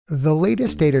The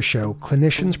latest data show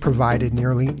clinicians provided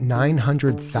nearly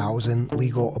 900,000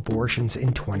 legal abortions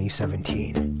in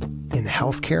 2017. In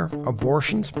healthcare,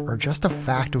 abortions are just a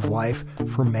fact of life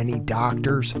for many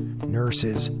doctors,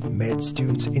 nurses, med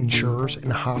students, insurers,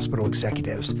 and hospital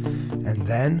executives. And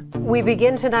then... We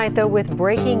begin tonight, though, with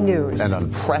breaking news. An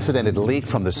unprecedented leak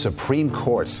from the Supreme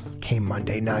Court came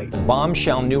Monday night.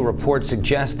 Bombshell new reports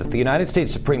suggest that the United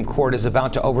States Supreme Court is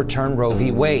about to overturn Roe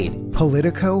v. Wade.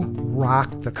 Politico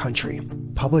rocked the country,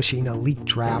 publishing a leaked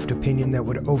draft opinion that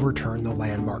would overturn the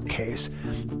landmark case.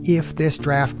 If this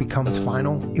draft becomes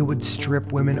final, it would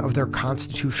strip women of their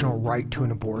constitutional right to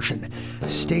an abortion.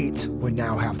 States would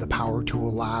now have the power to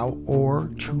allow or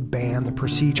to ban the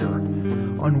procedure.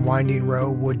 Unwinding Roe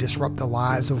would disrupt the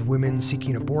lives of women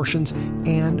seeking abortions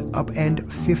and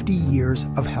upend 50 years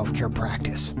of healthcare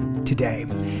practice. Today,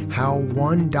 how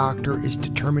one doctor is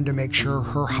determined to make sure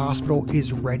her hospital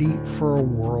is ready for a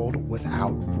world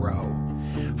without Roe.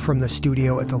 From the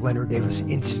studio at the Leonard Davis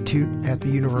Institute at the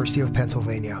University of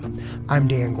Pennsylvania, I'm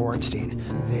Dan Gorenstein.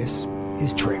 This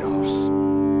is Tradeoffs.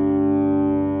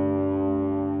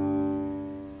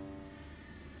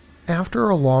 After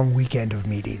a long weekend of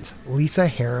meetings, Lisa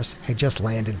Harris had just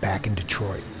landed back in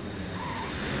Detroit.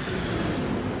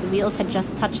 The wheels had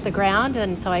just touched the ground,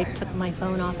 and so I took my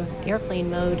phone off of airplane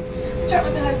mode. Start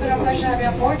with the husband. I'm pleasure to have you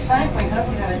on board tonight. We hope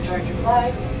you have enjoyed your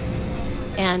flight.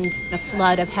 And a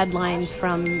flood of headlines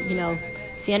from,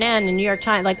 CNN and New York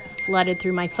Times, flooded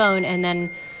through my phone, and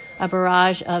then a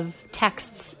barrage of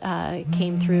texts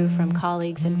came through from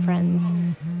colleagues and friends.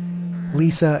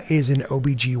 Lisa is an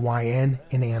OB-GYN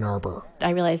in Ann Arbor.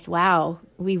 I realized, wow,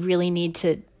 we really need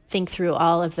to think through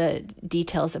all of the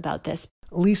details about this.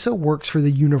 Lisa works for the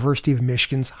University of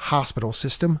Michigan's hospital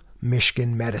system,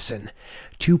 Michigan Medicine.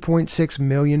 2.6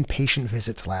 million patient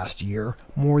visits last year,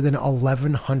 more than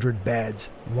 1,100 beds,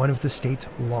 one of the state's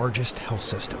largest health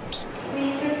systems.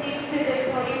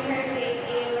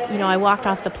 I walked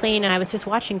off the plane and I was just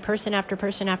watching person after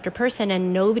person after person,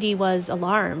 and nobody was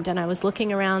alarmed. And I was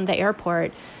looking around the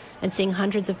airport and seeing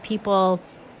hundreds of people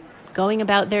going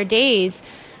about their days.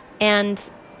 And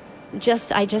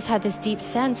I just had this deep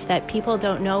sense that people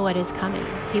don't know what is coming.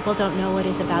 People don't know what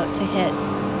is about to hit.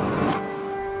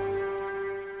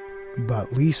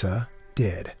 But Lisa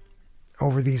did.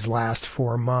 Over these last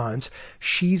 4 months,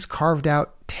 she's carved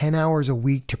out 10 hours a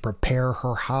week to prepare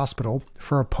her hospital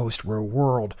for a post-Roe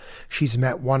world. She's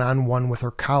met one-on-one with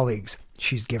her colleagues.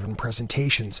 She's given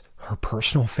presentations. Her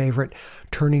personal favorite,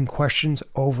 turning questions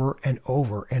over and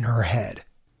over in her head.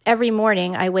 Every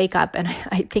morning I wake up and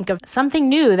I think of something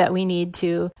new that we need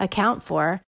to account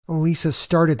for. Lisa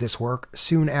started this work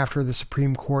soon after the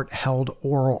Supreme Court held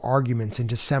oral arguments in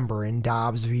December in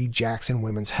Dobbs v. Jackson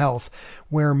Women's Health,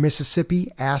 where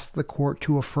Mississippi asked the court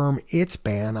to affirm its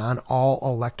ban on all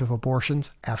elective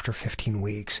abortions after 15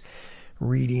 weeks.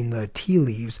 Reading the tea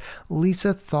leaves,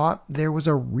 Lisa thought there was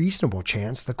a reasonable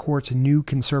chance the court's new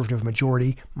conservative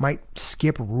majority might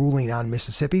skip ruling on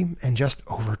Mississippi and just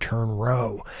overturn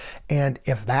Roe. And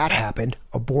if that happened,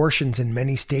 abortions in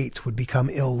many states would become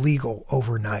illegal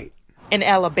overnight. In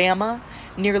Alabama,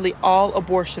 nearly all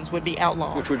abortions would be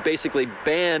outlawed. Which would basically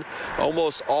ban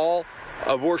almost all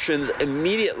abortions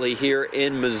immediately here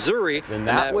in Missouri. Then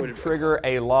that would trigger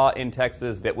a law in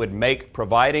Texas that would make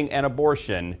providing an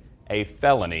abortion a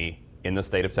felony in the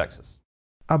state of Texas.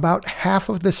 About half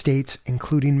of the states,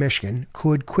 including Michigan,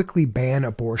 could quickly ban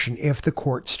abortion if the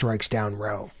court strikes down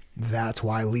Roe. That's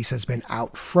why Lisa's been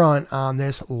out front on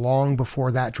this long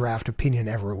before that draft opinion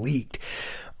ever leaked.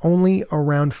 Only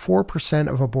around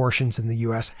 4% of abortions in the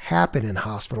U.S. happen in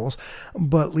hospitals,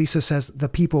 but Lisa says the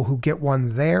people who get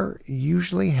one there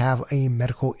usually have a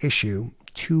medical issue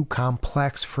too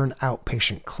complex for an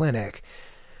outpatient clinic.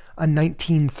 A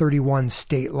 1931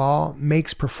 state law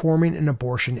makes performing an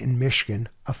abortion in Michigan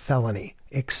a felony,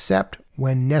 except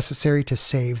when necessary to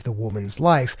save the woman's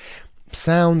life.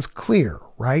 Sounds clear,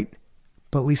 right?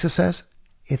 But Lisa says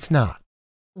it's not.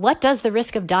 What does the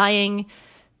risk of dying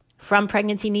from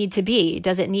pregnancy need to be?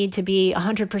 Does it need to be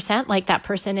 100% like that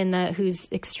person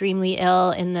who's extremely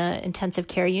ill in the intensive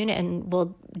care unit and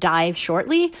will die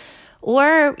shortly?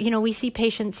 Or, we see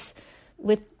patients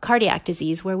with cardiac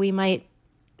disease where we might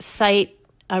cite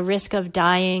a risk of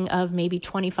dying of maybe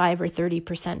 25 or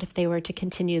 30% if they were to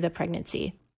continue the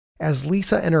pregnancy. As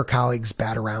Lisa and her colleagues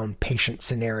bat around patient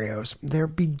scenarios, they're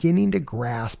beginning to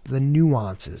grasp the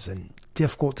nuances and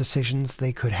difficult decisions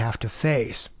they could have to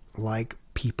face, like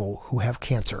people who have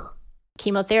cancer.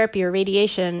 Chemotherapy or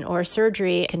radiation or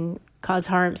surgery can cause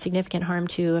significant harm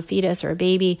to a fetus or a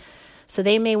baby. So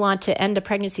they may want to end a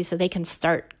pregnancy so they can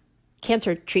start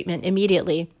cancer treatment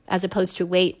immediately, as opposed to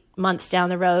wait months down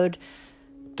the road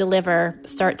deliver,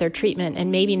 start their treatment,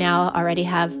 and maybe now already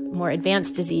have more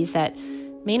advanced disease that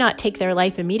may not take their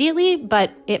life immediately,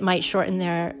 but it might shorten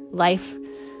their life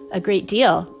a great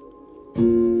deal.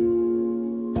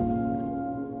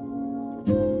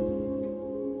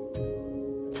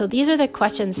 So these are the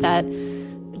questions that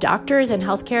doctors and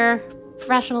healthcare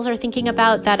professionals are thinking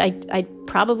about that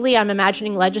I'm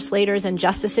imagining legislators and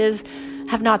justices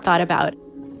have not thought about.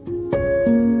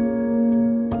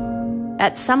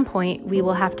 At some point, we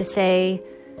will have to say,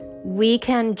 we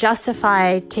can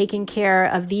justify taking care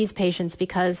of these patients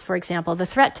because, for example, the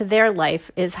threat to their life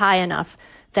is high enough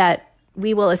that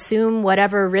we will assume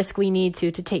whatever risk we need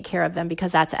to take care of them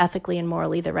because that's ethically and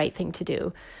morally the right thing to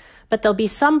do. But there'll be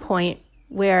some point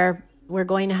where we're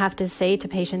going to have to say to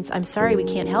patients, I'm sorry, we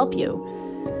can't help you.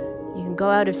 You can go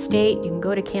out of state, you can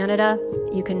go to Canada,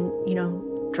 you can,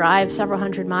 drive several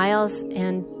hundred miles,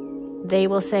 and they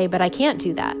will say, but I can't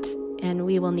do that. And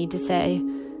we will need to say,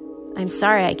 I'm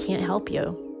sorry, I can't help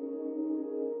you.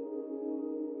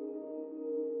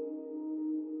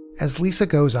 As Lisa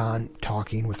goes on,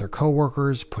 talking with her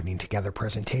coworkers, putting together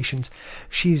presentations,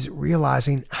 she's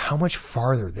realizing how much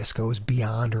farther this goes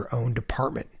beyond her own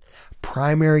department.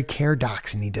 Primary care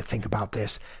docs need to think about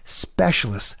this.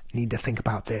 Specialists need to think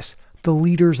about this. The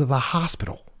leaders of the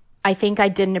hospital. I think I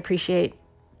didn't appreciate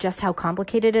just how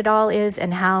complicated it all is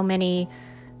and how many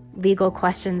legal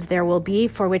questions there will be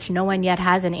for which no one yet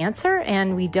has an answer,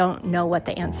 and we don't know what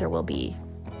the answer will be.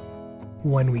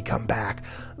 When we come back,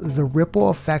 the ripple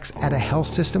effects at a health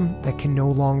system that can no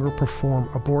longer perform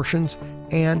abortions,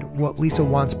 and what Lisa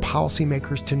wants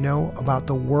policymakers to know about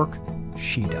the work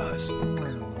she does.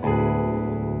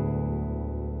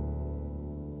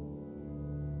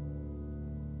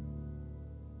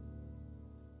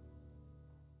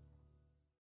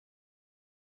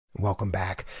 Welcome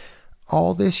back.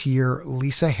 All this year,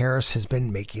 Lisa Harris has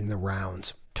been making the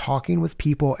rounds, talking with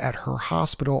people at her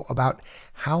hospital about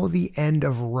how the end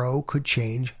of Roe could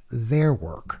change their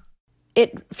work.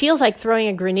 It feels like throwing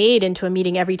a grenade into a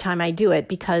meeting every time I do it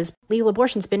because legal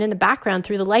abortion's been in the background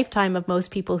through the lifetime of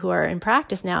most people who are in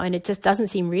practice now, and it just doesn't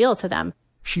seem real to them.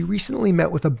 She recently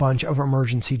met with a bunch of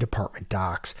emergency department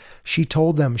docs. She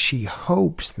told them she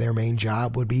hopes their main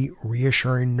job would be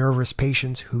reassuring nervous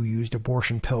patients who used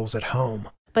abortion pills at home.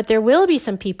 But there will be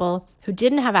some people who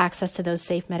didn't have access to those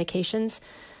safe medications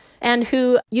and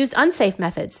who used unsafe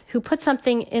methods, who put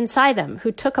something inside them,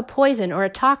 who took a poison or a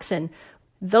toxin.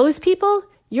 Those people,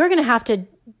 you're going to have to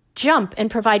jump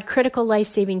and provide critical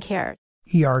life-saving care.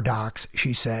 ER docs,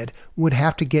 she said, would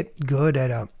have to get good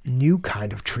at a new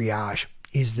kind of triage.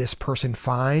 Is this person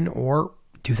fine, or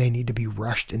do they need to be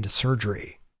rushed into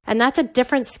surgery? And that's a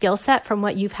different skill set from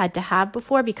what you've had to have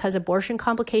before because abortion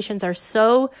complications are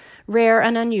so rare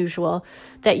and unusual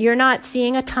that you're not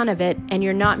seeing a ton of it and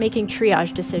you're not making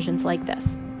triage decisions like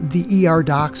this. The ER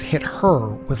docs hit her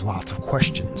with lots of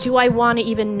questions. Do I want to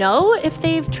even know if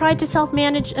they've tried to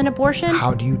self-manage an abortion?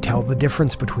 How do you tell the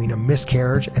difference between a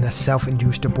miscarriage and a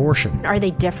self-induced abortion? Are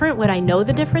they different? Would I know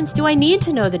the difference? Do I need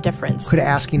to know the difference? Could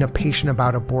asking a patient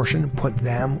about abortion put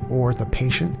them or the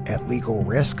patient at legal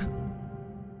risk?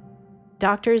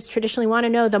 Doctors traditionally want to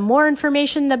know the more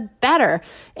information, the better.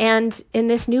 And in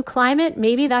this new climate,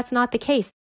 maybe that's not the case.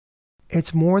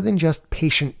 It's more than just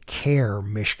patient care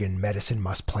Michigan medicine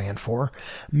must plan for.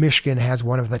 Michigan has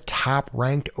one of the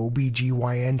top-ranked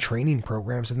OB-GYN training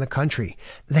programs in the country.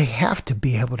 They have to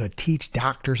be able to teach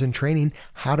doctors in training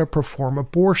how to perform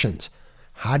abortions.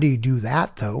 How do you do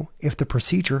that, though, if the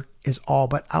procedure is all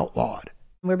but outlawed?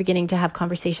 We're beginning to have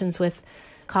conversations with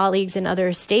colleagues in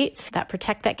other states that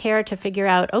protect that care to figure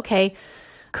out, okay,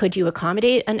 could you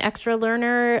accommodate an extra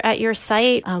learner at your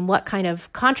site? What kind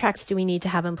of contracts do we need to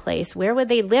have in place? Where would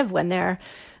they live when they're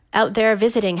out there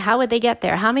visiting? How would they get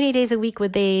there? How many days a week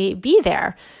would they be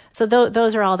there? So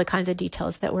those are all the kinds of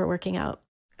details that we're working out.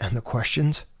 And the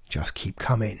questions just keep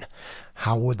coming.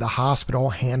 How would the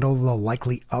hospital handle the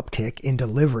likely uptick in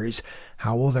deliveries?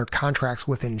 How will their contracts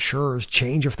with insurers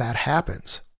change if that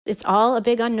happens? It's all a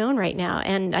big unknown right now.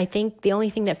 And I think the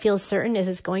only thing that feels certain is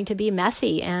it's going to be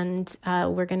messy, and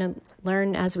we're going to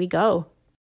learn as we go.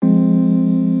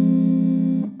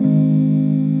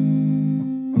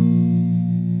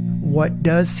 What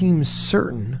does seem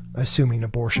certain, assuming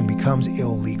abortion becomes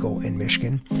illegal in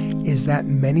Michigan, is that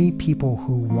many people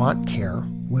who want care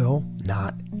will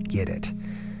not get it.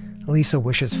 Lisa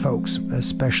wishes folks,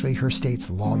 especially her state's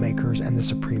lawmakers and the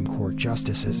Supreme Court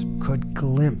justices, could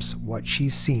glimpse what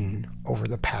she's seen over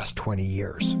the past 20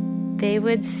 years. They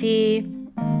would see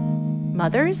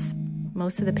mothers.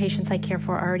 Most of the patients I care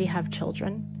for already have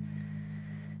children.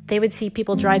 They would see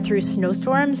people drive through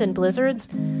snowstorms and blizzards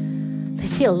They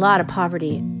see a lot of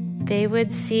poverty. They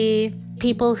would see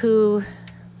people who,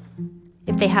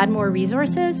 if they had more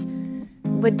resources,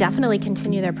 would definitely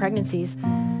continue their pregnancies.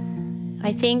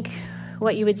 I think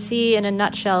what you would see in a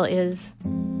nutshell is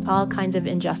all kinds of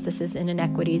injustices and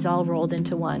inequities all rolled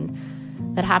into one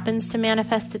that happens to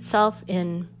manifest itself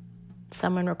in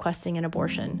someone requesting an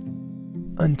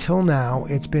abortion. Until now,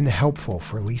 it's been helpful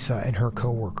for Lisa and her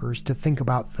coworkers to think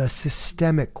about the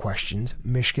systemic questions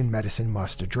Michigan medicine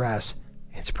must address.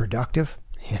 It's productive.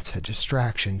 It's a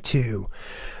distraction, too.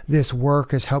 This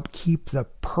work has helped keep the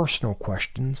personal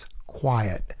questions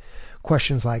quiet.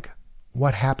 Questions like,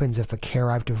 what happens if the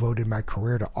care I've devoted my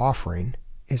career to offering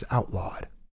is outlawed?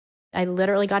 I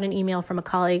literally got an email from a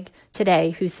colleague today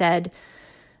who said,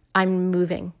 I'm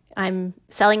moving. I'm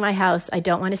selling my house. I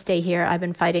don't want to stay here. I've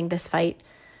been fighting this fight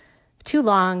too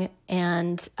long,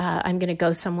 and I'm going to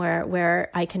go somewhere where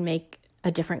I can make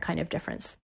a different kind of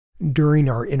difference. During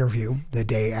our interview, the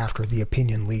day after the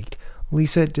opinion leaked,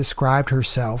 Lisa described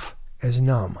herself as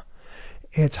numb.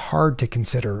 It's hard to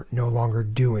consider no longer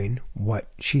doing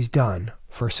what she's done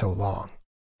for so long.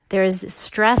 There is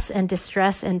stress and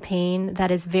distress and pain that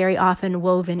is very often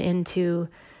woven into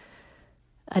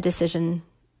a decision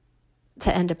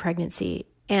to end a pregnancy.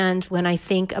 And when I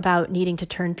think about needing to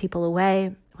turn people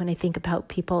away, when I think about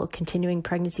people continuing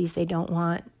pregnancies they don't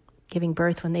want, giving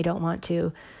birth when they don't want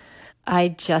to, I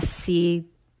just see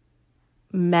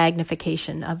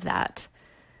magnification of that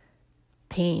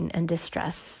pain and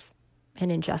distress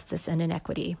and injustice and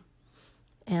inequity.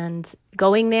 And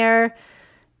going there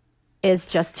is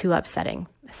just too upsetting.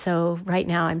 So right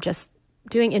now I'm just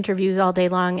doing interviews all day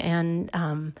long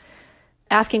and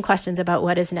asking questions about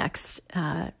what is next.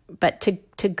 But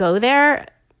to go there,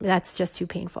 that's just too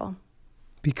painful.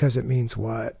 Because it means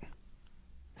what?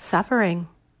 Suffering.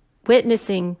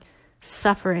 Witnessing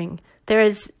suffering. There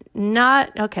is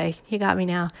not, okay, you got me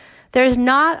now. There's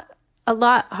not a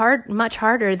lot much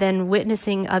harder than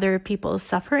witnessing other people's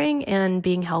suffering and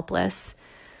being helpless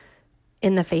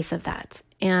in the face of that.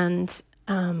 And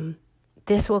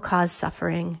this will cause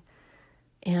suffering.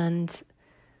 And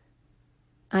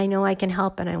I know I can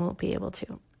help and I won't be able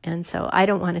to. And so I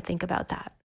don't want to think about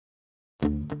that.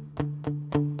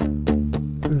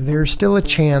 There's still a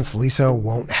chance Lisa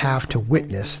won't have to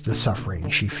witness the suffering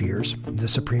she fears. The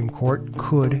Supreme Court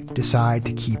could decide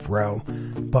to keep Roe.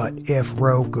 But if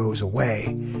Roe goes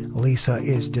away, Lisa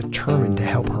is determined to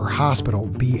help her hospital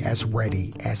be as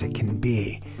ready as it can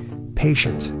be.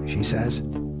 Patients, she says,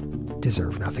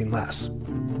 deserve nothing less.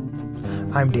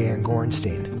 I'm Dan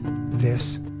Gorenstein.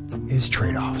 This is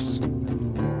Tradeoffs.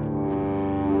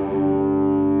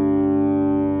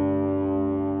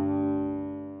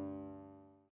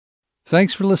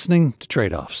 Thanks for listening to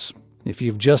Tradeoffs. If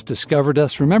you've just discovered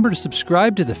us, remember to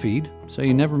subscribe to the feed so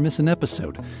you never miss an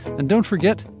episode. And don't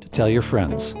forget to tell your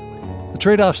friends. The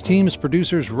Tradeoffs team is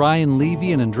producers Ryan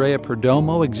Levy and Andrea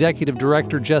Perdomo, Executive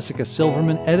Director Jessica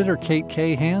Silverman, Editor Kate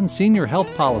Cahan, Senior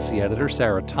Health Policy Editor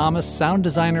Sarah Thomas, Sound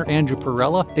Designer Andrew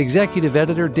Perella, Executive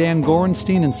Editor Dan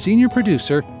Gorenstein, and Senior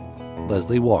Producer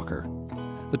Leslie Walker.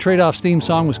 The Tradeoffs theme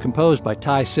song was composed by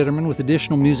Ty Sitterman with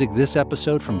additional music this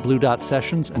episode from Blue Dot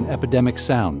Sessions and Epidemic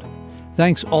Sound.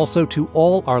 Thanks also to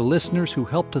all our listeners who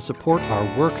helped to support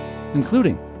our work,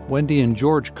 including Wendy and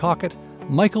George Cockett,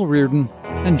 Michael Reardon,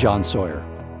 and John Sawyer.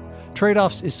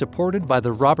 Tradeoffs is supported by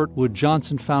the Robert Wood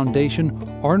Johnson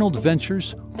Foundation, Arnold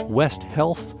Ventures, West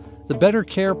Health, the Better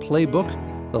Care Playbook,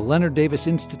 the Leonard Davis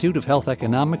Institute of Health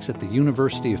Economics at the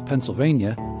University of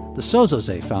Pennsylvania, the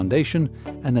Sozoze Foundation,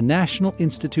 and the National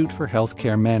Institute for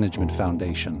Healthcare Management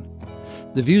Foundation.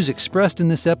 The views expressed in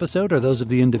this episode are those of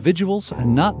the individuals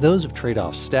and not those of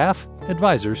Tradeoffs staff,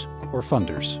 advisors, or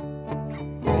funders.